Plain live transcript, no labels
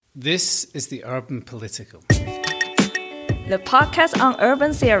This is the Urban Political, the podcast on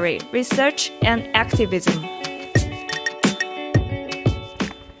urban theory, research, and activism.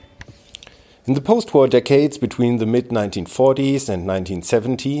 In the post-war decades between the mid-1940s and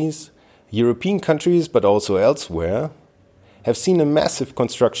 1970s, European countries, but also elsewhere, have seen a massive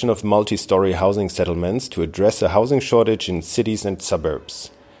construction of multi-story housing settlements to address a housing shortage in cities and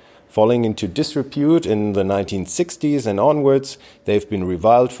suburbs. Falling into disrepute in the 1960s and onwards, they've been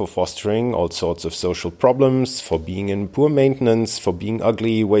reviled for fostering all sorts of social problems, for being in poor maintenance, for being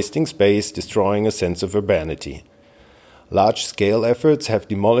ugly, wasting space, destroying a sense of urbanity. Large-scale efforts have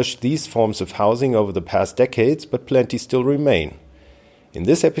demolished these forms of housing over the past decades, but plenty still remain. In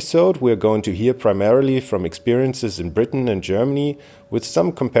this episode, we're going to hear primarily from experiences in Britain and Germany, with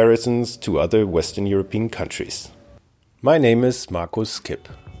some comparisons to other Western European countries. My name is Markus Kipp.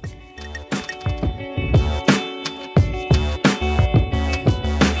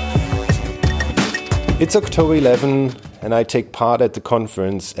 It's October 11, and I take part at the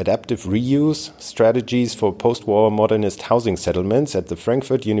conference Adaptive Reuse, Strategies for Post-War Modernist Housing Settlements at the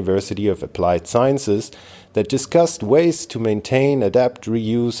Frankfurt University of Applied Sciences that discussed ways to maintain, adapt,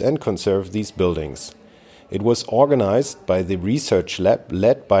 reuse and conserve these buildings. It was organized by the research lab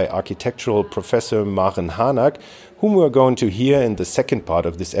led by architectural professor Maren Harnack, whom we're going to hear in the second part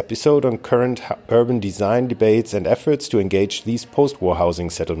of this episode on current urban design debates and efforts to engage these post-war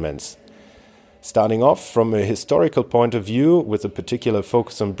housing settlements. Starting off from a historical point of view with a particular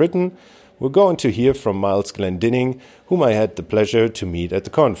focus on Britain, we're going to hear from Miles Glendinning, whom I had the pleasure to meet at the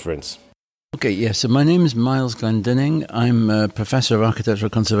conference. Okay, yes, so my name is Miles Glendinning. I'm a professor of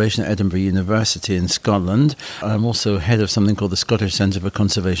architectural conservation at Edinburgh University in Scotland. I'm also head of something called the Scottish Centre for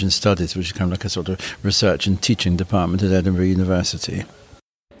Conservation Studies, which is kind of like a sort of research and teaching department at Edinburgh University.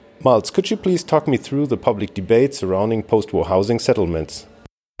 Miles, could you please talk me through the public debate surrounding post-war housing settlements?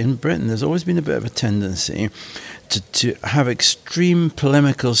 In Britain, there's always been a bit of a tendency to have extreme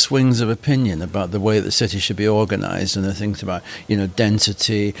polemical swings of opinion about the way the city should be organised, and the things about,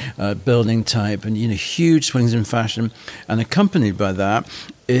 density, building type, and, huge swings in fashion. And accompanied by that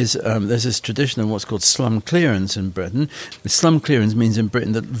is there's this tradition of what's called slum clearance in Britain. The slum clearance means in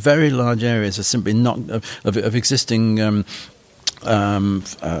Britain that very large areas are simply not of existing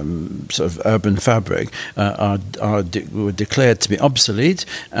sort of urban fabric were declared to be obsolete,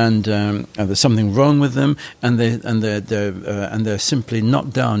 and there's something wrong with them, and they're simply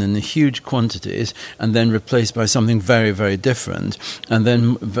knocked down in huge quantities and then replaced by something very, very different. And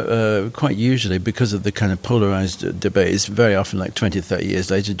then quite usually, because of the kind of polarized debates, very often like 20, 30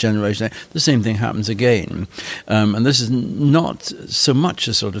 years later, generation, the same thing happens again. And this is not so much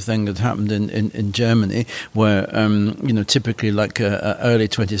a sort of thing that happened in Germany, where typically like early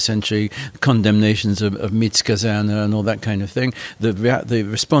 20th century condemnations of Mietskaserne and all that kind of thing. The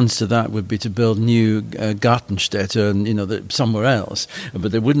response to that would be to build new Gartenstädte and somewhere else,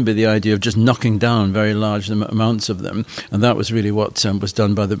 but there wouldn't be the idea of just knocking down very large amounts of them. And that was really what was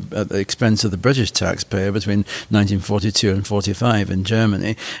done at the expense of the British taxpayer between 1942 and 45 in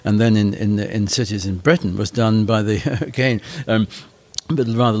Germany, and then in cities in Britain was done by but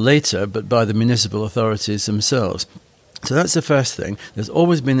rather later, but by the municipal authorities themselves. So that's the first thing. There's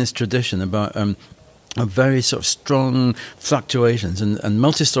always been this tradition about of very sort of strong fluctuations, and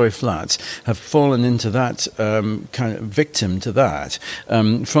multi-story flats have fallen into that kind of victim to that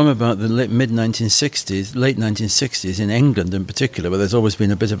from about the late 1960s in England in particular, where there's always been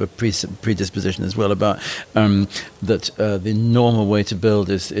a bit of a predisposition as well about that the normal way to build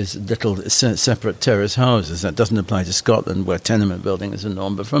is little separate terrace houses. That doesn't apply to Scotland, where tenement building is a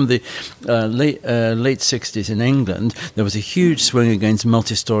norm. But from the late 60s in England, there was a huge swing against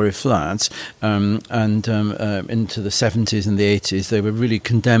multi-story flats, and into the 70s and the 80s, they were really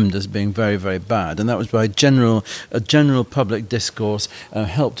condemned as being very, very bad. And that was by a general public discourse,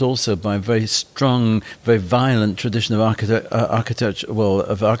 helped also by a very strong, very violent tradition of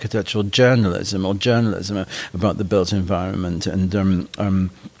architectural journalism about the built environment. And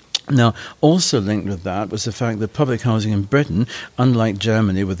now, also linked with that was the fact that public housing in Britain, unlike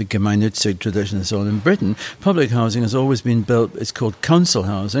Germany with the Gemeinnützig tradition and so on, in Britain, public housing has always been built, it's called council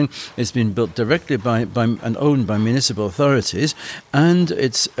housing, it's been built directly by and owned by municipal authorities, and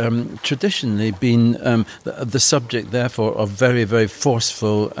it's traditionally been the subject, therefore, of very, very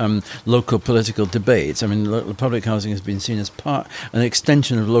forceful local political debates. I mean, public housing has been seen as an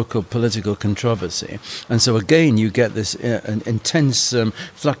extension of local political controversy. And so, again, you get this intense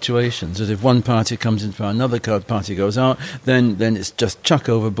fluctuation. That if one party comes into power, another party goes out, then it's just chuck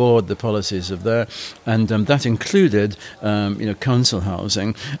overboard the policies of there, and that included council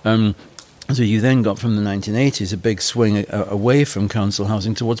housing. So you then got from the 1980s a big swing away from council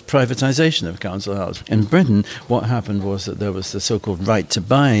housing towards privatisation of council housing. In Britain, what happened was that there was the so-called right to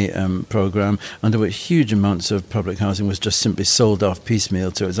buy programme, under which huge amounts of public housing was just simply sold off piecemeal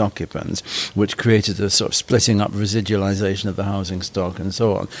to its occupants, which created a sort of splitting up, residualisation of the housing stock and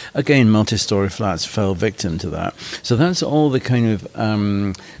so on. Again, multi-storey flats fell victim to that. So that's all the kind of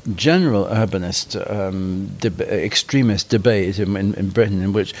general urbanist, extremist debate in Britain,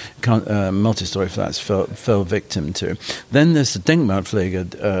 in which multi-storey flats fell victim to. Then there's the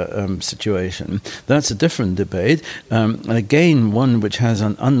Denkmalpflege situation. That's a different debate. And again, one which has,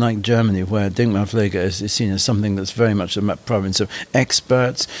 unlike Germany, where Denkmalpflege is seen as something that's very much a province of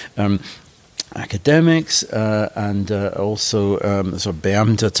experts, academics, and also sort of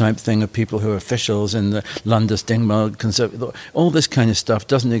Beamter type thing of people who are officials in the Landesdenkmal. All this kind of stuff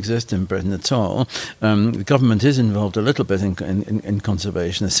doesn't exist in Britain at all. The government is involved a little bit in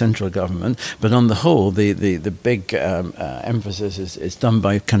conservation, the central government, but on the whole, the big emphasis is done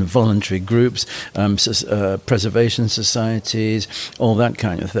by kind of voluntary groups, preservation societies, all that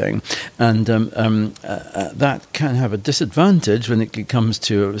kind of thing. And that can have a disadvantage when it comes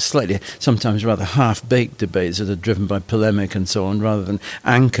to slightly, sometimes rather half-baked debates that are driven by polemic and so on, rather than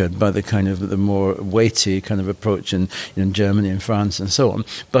anchored by the kind of the more weighty kind of approach in Germany and France and so on.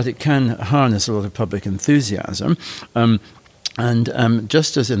 But it can harness a lot of public enthusiasm. And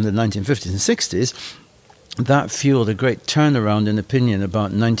just as in the 1950s and 60s, that fueled a great turnaround in opinion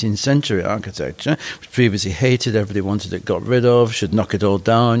about 19th century architecture, which previously hated, everybody wanted it got rid of, should knock it all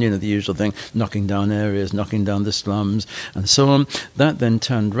down, the usual thing, knocking down areas, knocking down the slums, and so on. That then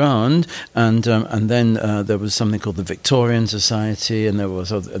turned round, and then there was something called the Victorian Society, and there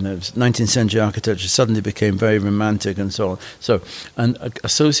was 19th century architecture suddenly became very romantic and so on. So, and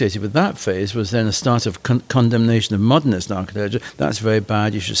associated with that phase was then a start of condemnation of modernist architecture. That's very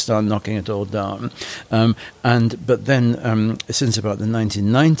bad, you should start knocking it all down. But then since about the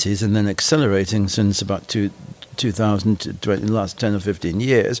 1990s, and then accelerating since about 2000 to the last 10 or 15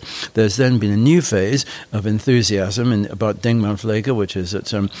 years, there's then been a new phase of enthusiasm about Denkmalpflege, which is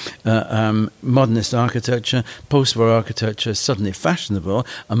that modernist architecture, post-war architecture is suddenly fashionable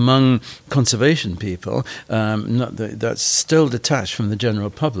among conservation people. That's still detached from the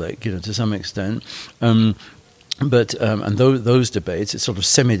general public, to some extent. But and those debates, it's sort of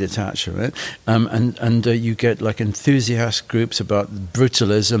semi-detached from it, and you get like enthusiast groups about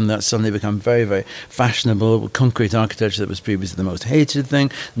brutalism that suddenly become very, very fashionable. Concrete architecture that was previously the most hated thing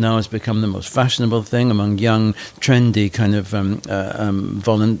now has become the most fashionable thing among young, trendy kind of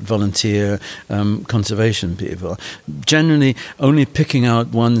volunteer conservation people. Generally, only picking out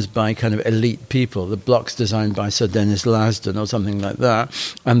ones by kind of elite people. The blocks designed by Sir Denis Lasdun or something like that,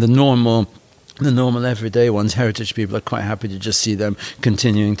 and the normal everyday ones, heritage people, are quite happy to just see them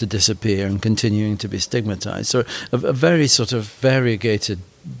continuing to disappear and continuing to be stigmatized. So a very sort of variegated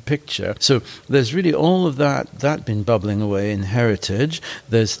picture. So there's really all of that been bubbling away in heritage.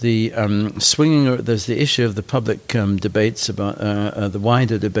 There's the there's the issue of the public debates about the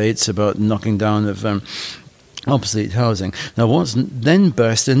wider debates about knocking down of obsolete housing. Now what's then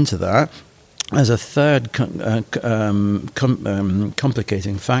burst into that as a third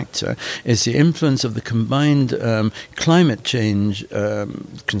complicating factor is the influence of the combined climate change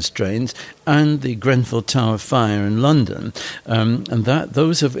constraints and the Grenfell Tower fire in London, and that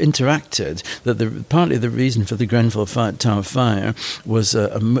those have interacted. That partly the reason for the Grenfell Tower fire was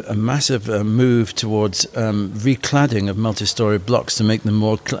a massive move towards recladding of multi-storey blocks to make them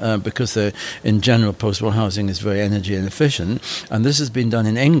more because in general post-war housing is very energy inefficient, and this has been done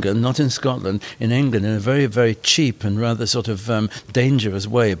in England, not in Scotland. In England, in a very, very cheap and rather sort of dangerous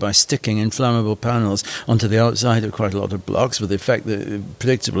way, by sticking inflammable panels onto the outside of quite a lot of blocks, with the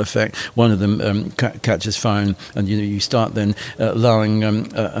predictable effect. One of them catches fire, and you start then allowing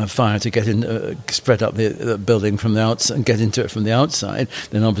a fire to get in, spread up the building from the outside, and get into it from the outside.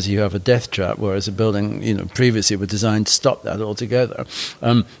 Then obviously you have a death trap, whereas a building previously was designed to stop that altogether.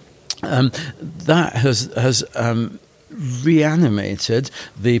 That has reanimated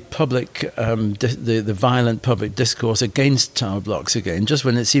the public, the violent public discourse against tower blocks again, just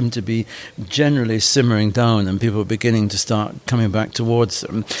when it seemed to be generally simmering down and people were beginning to start coming back towards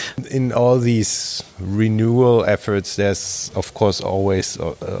them. In all these renewal efforts, there's of course always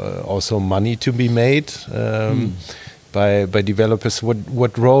also money to be made by developers.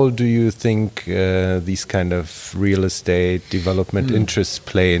 What role do you think these kind of real estate development interests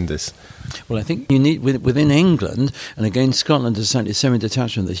play in this? Well, I think you need, within England, and again Scotland is slightly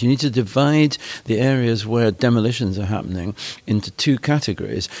semi-detached from this, you need to divide the areas where demolitions are happening into two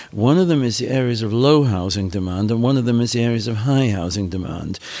categories. One of them is the areas of low housing demand, and one of them is the areas of high housing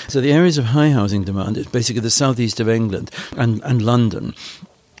demand. So the areas of high housing demand is basically the southeast of England and London,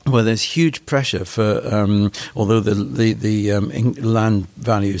 where there's huge pressure for, although the land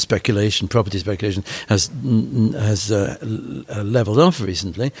value speculation, property speculation, has leveled off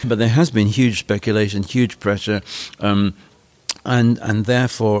recently, but there has been huge speculation, huge pressure. And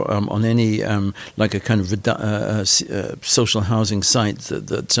therefore, on any like a kind of social housing site that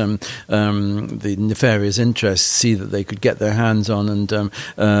the nefarious interests see that they could get their hands on and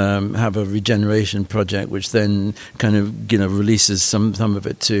have a regeneration project, which then kind of releases some of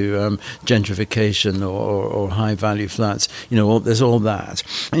it to gentrification or high value flats. There's all that.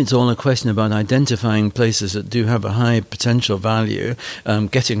 It's all a question about identifying places that do have a high potential value,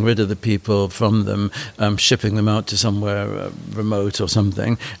 getting rid of the people from them, shipping them out to somewhere remote or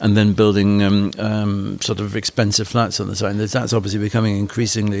something, and then building sort of expensive flats on the side. That's obviously becoming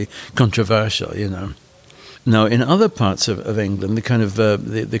increasingly controversial, Now, in other parts of England, the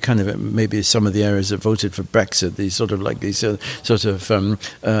kind of maybe some of the areas that voted for Brexit, these sort of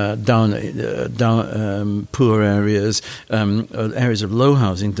down poor areas, areas of low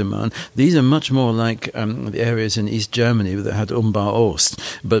housing demand. These are much more like the areas in East Germany that had Umbau-Ost,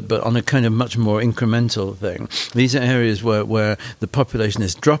 but on a kind of much more incremental thing. These are areas where the population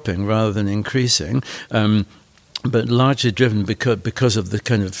is dropping rather than increasing. But largely driven because of the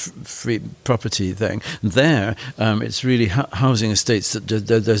kind of free property thing. There, it's really housing estates that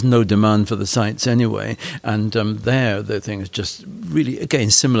there's no demand for the sites anyway. And there, the thing is just really, again,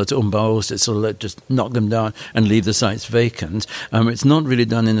 similar to Umbau-Ost. It's sort of like just knock them down and leave the sites vacant. It's not really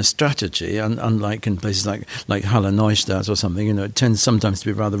done in a strategy, unlike in places like Halle Neustadt or something. It tends sometimes to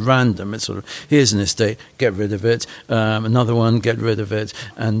be rather random. It's sort of, here's an estate, get rid of it. Another one, get rid of it.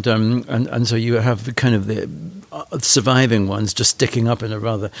 And so you have the kind of the surviving ones just sticking up in a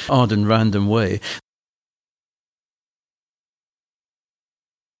rather odd and random way.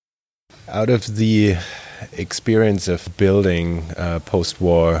 Out of the experience of building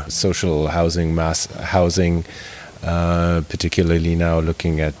post-war social housing, mass housing, particularly now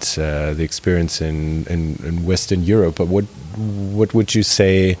looking at the experience in Western Europe, what would you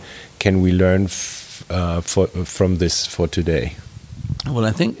say can we learn from this for today? Well,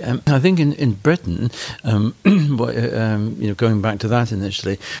 I think in Britain, going back to that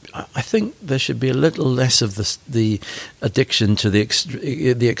initially, I think there should be a little less of the addiction to the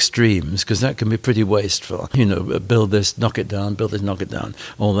extremes, because that can be pretty wasteful. Build this, knock it down, build this, knock it down,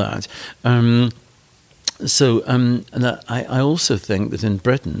 all that. So, and I also think that in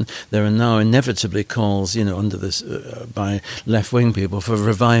Britain there are now inevitably calls, under this by left-wing people for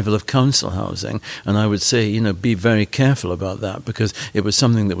revival of council housing, and I would say, be very careful about that, because it was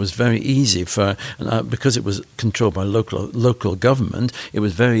something that was very easy for, because it was controlled by local government, it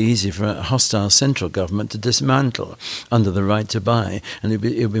was very easy for a hostile central government to dismantle under the right to buy, and it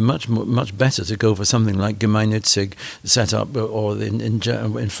would be much better to go for something like Gemeinnützig set up, or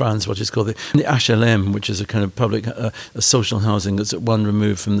in France what is called the HLM, which is a kind of public a social housing that's at one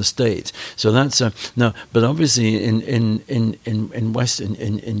remove from the state. So that's now, but obviously in Western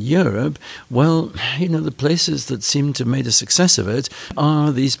in Europe, well, the places that seem to have made a success of it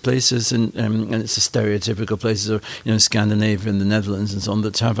are these places, and it's the stereotypical places of Scandinavia and the Netherlands and so on,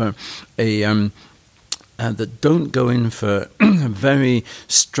 that have that don't go in for very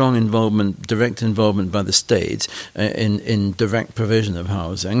strong involvement, direct involvement by the state in direct provision of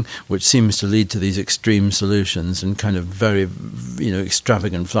housing, which seems to lead to these extreme solutions and kind of very,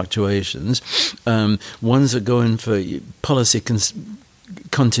 extravagant fluctuations. Ones that go in for policy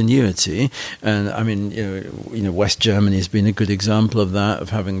continuity, and I mean, West Germany has been a good example of that, of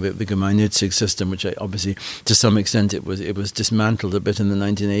having the Gemeinnützig system, which obviously to some extent it was dismantled a bit in the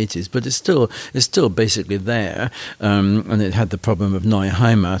 1980s, but it's still basically there, and it had the problem of Neue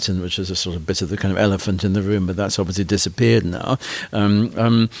Heimat, which is a sort of bit of the kind of elephant in the room, but that's obviously disappeared now.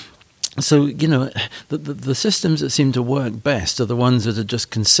 So, the systems that seem to work best are the ones that are just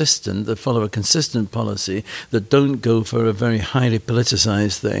consistent, that follow a consistent policy, that don't go for a very highly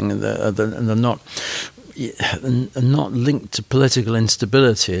politicized thing, and they're not linked to political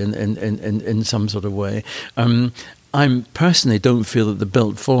instability in some sort of way. I personally don't feel that the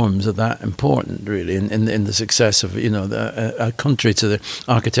built forms are that important, really, in the success of, contrary to the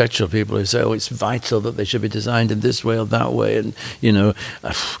architectural people who say, it's vital that they should be designed in this way or that way, and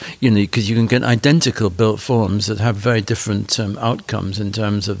because you can get identical built forms that have very different outcomes in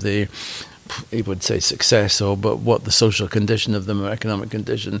terms of the he would say success, but what the social condition of them or economic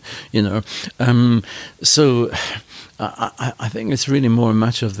condition, So I think it's really more a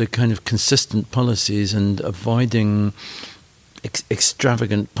matter of the kind of consistent policies and avoiding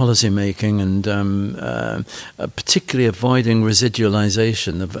extravagant policy making, and particularly avoiding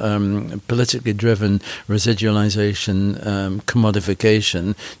residualization of politically driven residualization,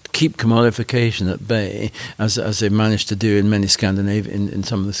 commodification. Keep commodification at bay, as they managed to do in many in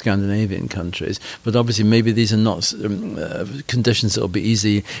some of the Scandinavian countries. But obviously, maybe these are not conditions that will be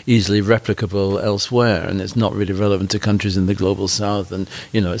easily replicable elsewhere, and it's not really relevant to countries in the global south, and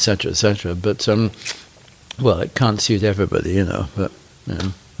et cetera, et cetera. But well, it can't suit everybody, but.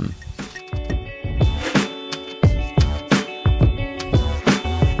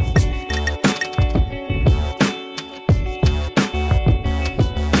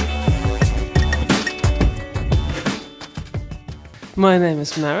 My name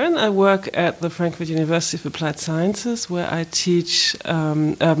is Maren. I work at the Frankfurt University of Applied Sciences, where I teach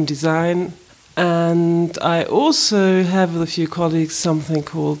urban design. And I also have with a few colleagues something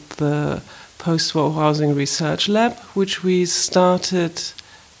called the Post-War Housing Research Lab, which we started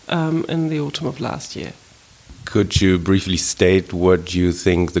in the autumn of last year. Could you briefly state what you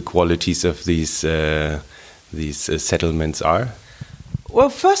think the qualities of these settlements are? Well,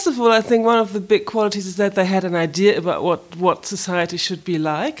 first of all, I think one of the big qualities is that they had an idea about what society should be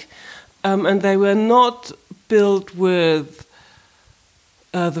like, and they were not built with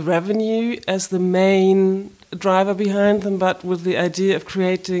the revenue as the main driver behind them, but with the idea of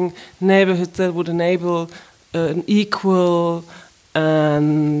creating neighborhoods that would enable an equal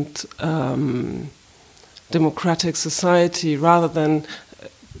and democratic society, rather than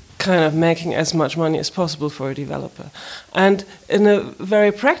kind of making as much money as possible for a developer. And in a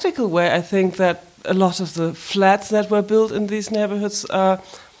very practical way, I think that a lot of the flats that were built in these neighborhoods are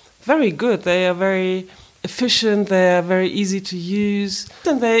very good. They are very efficient, they are very easy to use,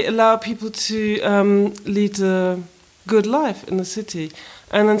 and they allow people to lead a good life in the city.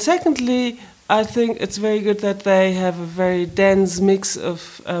 And then secondly, I think it's very good that they have a very dense mix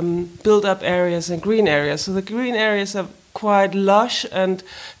of built-up areas and green areas. So the green areas are quite lush, and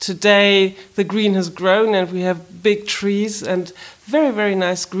today the green has grown and we have big trees and very, very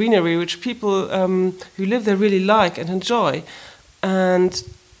nice greenery, which people who live there really like and enjoy. And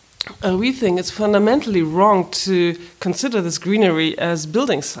we think it's fundamentally wrong to consider this greenery as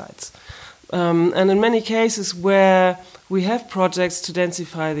building sites. And in many cases where we have projects to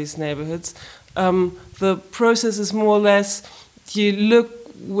densify these neighborhoods, the process is more or less, you look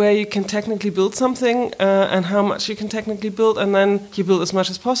where you can technically build something and how much you can technically build, and then you build as much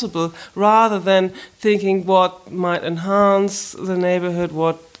as possible, rather than thinking what might enhance the neighborhood,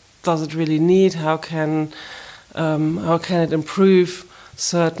 what does it really need, how can it improve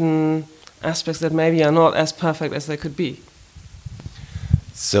certain aspects that maybe are not as perfect as they could be.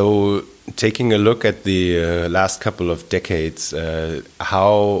 So, taking a look at the last couple of decades,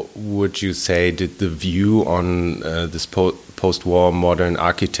 how would you say did the view on this post-war modern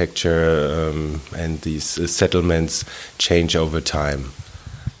architecture and these settlements change over time?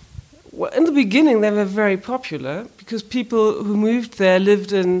 Well, in the beginning they were very popular because people who moved there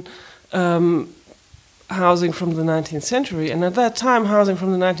lived in housing from the 19th century, and at that time housing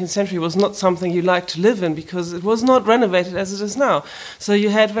from the 19th century was not something you liked to live in because it was not renovated as it is now. So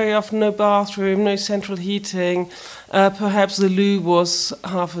you had very often no bathroom, no central heating, perhaps the loo was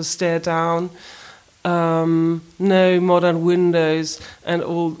half a stair down, no modern windows and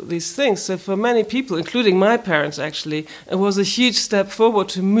all these things. So for many people, including my parents actually, it was a huge step forward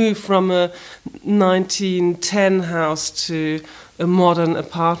to move from a 1910 house to a modern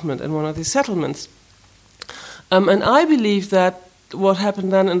apartment in one of these settlements. And I believe that what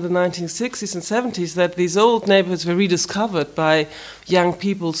happened then in the 1960s and 70s, that these old neighborhoods were rediscovered by young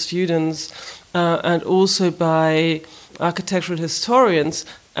people, students, and also by architectural historians,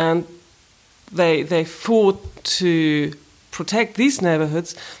 and they fought to protect these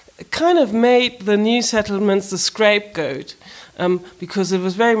neighborhoods, kind of made the new settlements the scapegoat, because it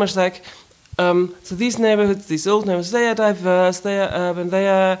was very much like, so these neighborhoods, these old neighborhoods, they are diverse, they are urban,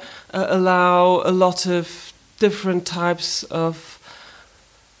 they allow a lot of different types of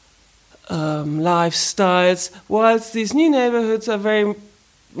lifestyles, whilst these new neighborhoods are very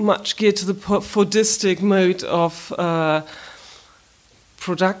much geared to the Fordistic mode of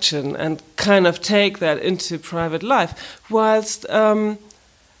production and kind of take that into private life. Whilst, and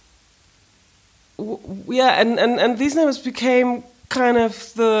these neighborhoods became kind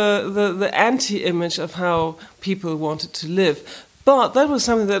of the anti-image of how people wanted to live. But that was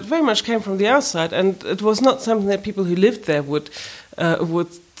something that very much came from the outside, and it was not something that people who lived there would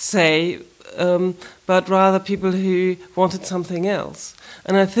say but rather people who wanted something else.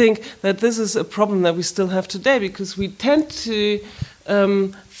 And I think that this is a problem that we still have today, because we tend to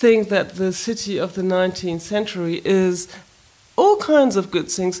think that the city of the 19th century is all kinds of good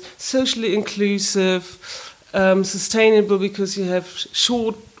things, socially inclusive, sustainable, because you have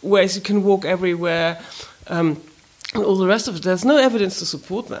short ways, you can walk everywhere, and all the rest of it. There's no evidence to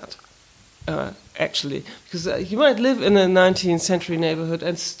support that, actually, because you might live in a 19th century neighborhood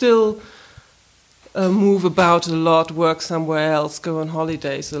and still move about a lot, work somewhere else, go on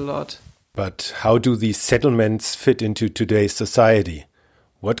holidays a lot. But how do these settlements fit into today's society?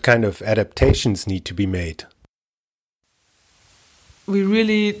 What kind of adaptations need to be made?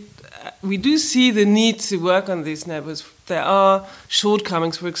 We do see the need to work on these neighborhoods. There are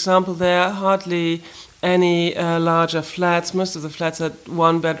shortcomings. For example, there are hardly any larger flats. Most of the flats are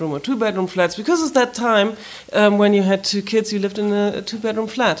 1-bedroom or 2-bedroom flats. Because at that time, when you had 2 kids, you lived in a 2-bedroom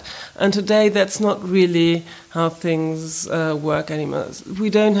flat. And today, that's not really how things work anymore. We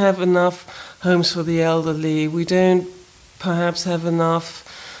don't have enough homes for the elderly. We don't perhaps have enough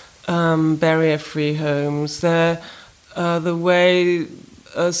barrier-free homes. The way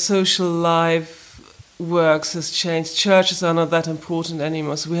social life works has changed. Churches are not that important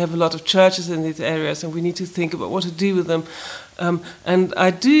anymore. So we have a lot of churches in these areas, and we need to think about what to do with them. And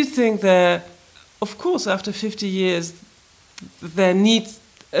I do think that, of course, after 50 years, there need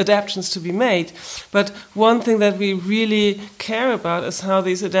adaptations to be made. But one thing that we really care about is how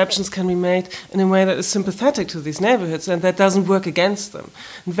these adaptations can be made in a way that is sympathetic to these neighborhoods and that doesn't work against them.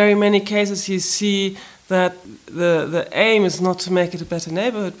 In very many cases, you see that the aim is not to make it a better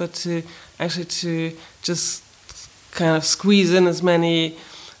neighborhood, but to just kind of squeeze in as many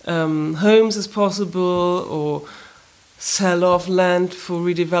homes as possible, or sell off land for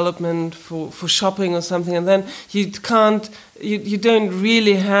redevelopment, for shopping or something, and then you don't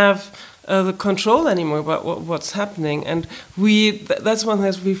really have the control anymore about what's happening. And that's one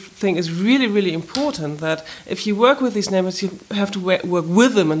thing that we think is really, really important, that if you work with these neighbors, you have to work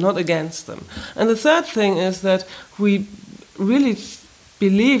with them and not against them. And the third thing is that we really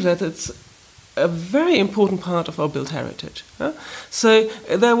believe that it's a very important part of our built heritage. So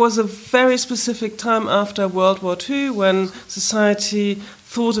there was a very specific time after World War II when society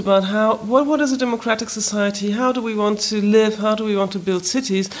thought about what is a democratic society, how do we want to live, how do we want to build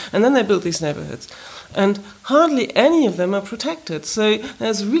cities, and then they built these neighborhoods. And hardly any of them are protected. So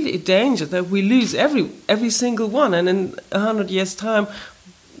there's really a danger that we lose every single one, and in 100 years' time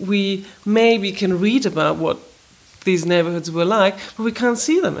we maybe can read about what these neighborhoods were like, but we can't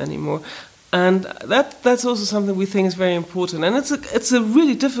see them anymore. And that's also something we think is very important. And it's a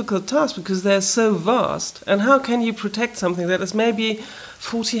really difficult task because they're so vast. And how can you protect something that is maybe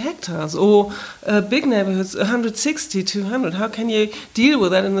 40 hectares or big neighborhoods, 160, 200? How can you deal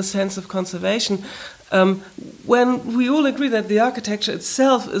with that in the sense of conservation? When we all agree that the architecture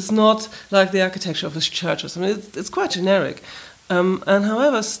itself is not like the architecture of a church or something, it's quite generic. And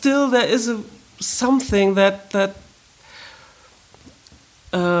however, still there is something that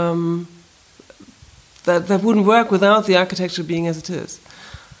wouldn't work without the architecture being as it is.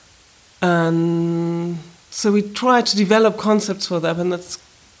 And so we try to develop concepts for that, and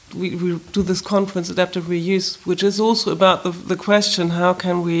we do this conference, Adaptive Reuse, which is also about the question, how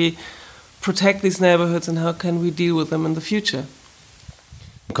can we protect these neighborhoods and how can we deal with them in the future?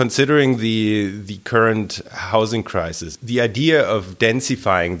 Considering the current housing crisis, the idea of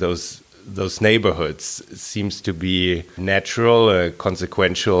densifying those neighborhoods seems to be natural,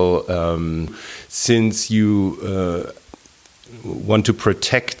 consequential, since you want to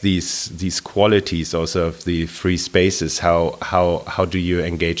protect these qualities also of the free spaces. How do you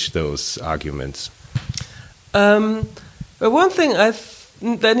engage those arguments? Well, one thing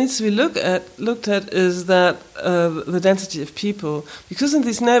that needs to be looked at is that the density of people, because in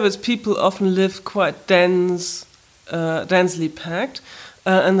these neighborhoods people often live quite densely packed.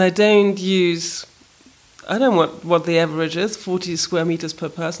 And they don't use, I don't know what the average is, 40 square meters per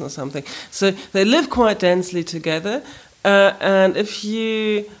person or something. So they live quite densely together. And if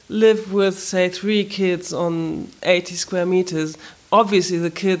you live with, say, 3 kids on 80 square meters, obviously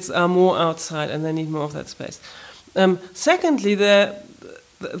the kids are more outside and they need more of that space. Secondly, they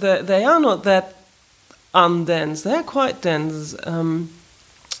are not that undense. They're quite dense.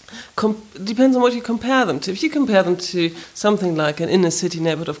 Depends on what you compare them to. If you compare them to something like an inner city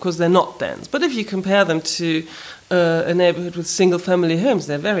neighborhood, of course they're not dense. But if you compare them to a neighborhood with single-family homes,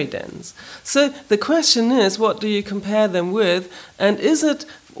 they're very dense. So the question is, what do you compare them with? And is it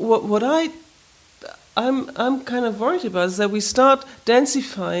what I'm kind of worried about is that we start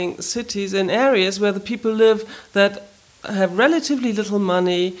densifying cities in areas where the people live that have relatively little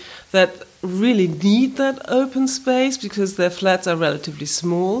money, that really need that open space because their flats are relatively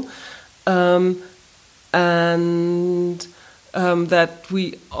small, and that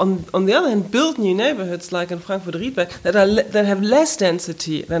we, on the other hand, build new neighborhoods like in Frankfurt-Riedberg that have less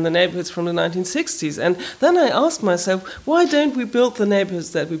density than the neighborhoods from the 1960s. And then I asked myself, why don't we build the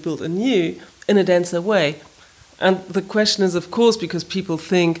neighborhoods that we built anew in a denser way? And the question is, of course, because people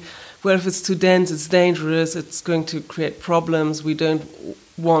think, well, if it's too dense, it's dangerous, it's going to create problems, we don't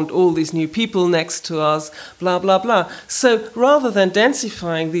want all these new people next to us, blah, blah, blah. So rather than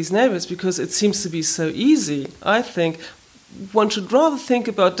densifying these neighborhoods, because it seems to be so easy, I think one should rather think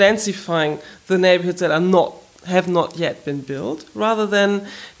about densifying the neighborhoods that have not yet been built, rather than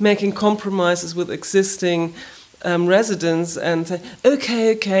making compromises with existing residents and say,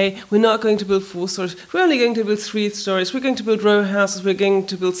 okay, we're not going to build 4 stories, we're only going to build 3 stories, we're going to build row houses, we're going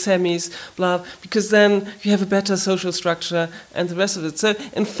to build semis, blah, because then you have a better social structure and the rest of it. So,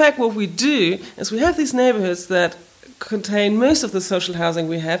 in fact, what we do is we have these neighborhoods that contain most of the social housing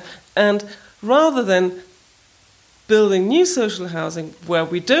we have, and rather than building new social housing where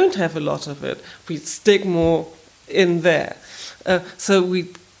we don't have a lot of it, we stick more in there. So we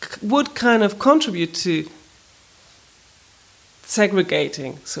would kind of contribute to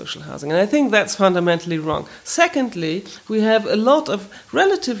segregating social housing. And I think that's fundamentally wrong. Secondly, we have a lot of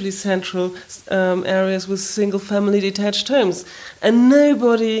relatively central areas with single-family detached homes. And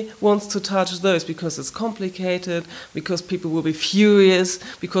nobody wants to touch those because it's complicated, because people will be furious,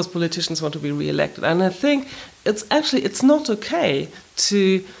 because politicians want to be re-elected. And I think it's not okay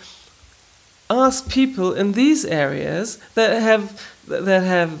to ask people in these areas that have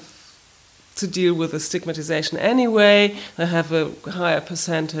to deal with the stigmatization anyway, they have a higher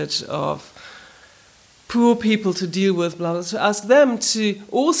percentage of poor people to deal with, blah, blah, to ask them to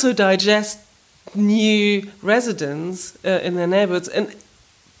also digest new residents in their neighborhoods, and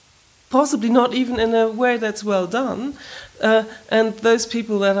possibly not even in a way that's well done. And those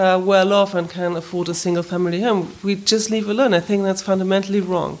people that are well off and can afford a single family home, we just leave alone. I think that's fundamentally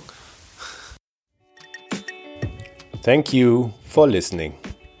wrong. Thank you for listening.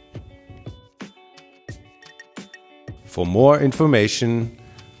 For more information,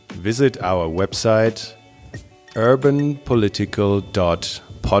 visit our website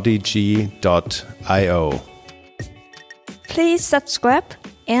urbanpolitical.podigy.io. Please subscribe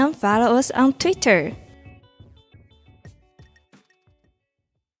and follow us on Twitter.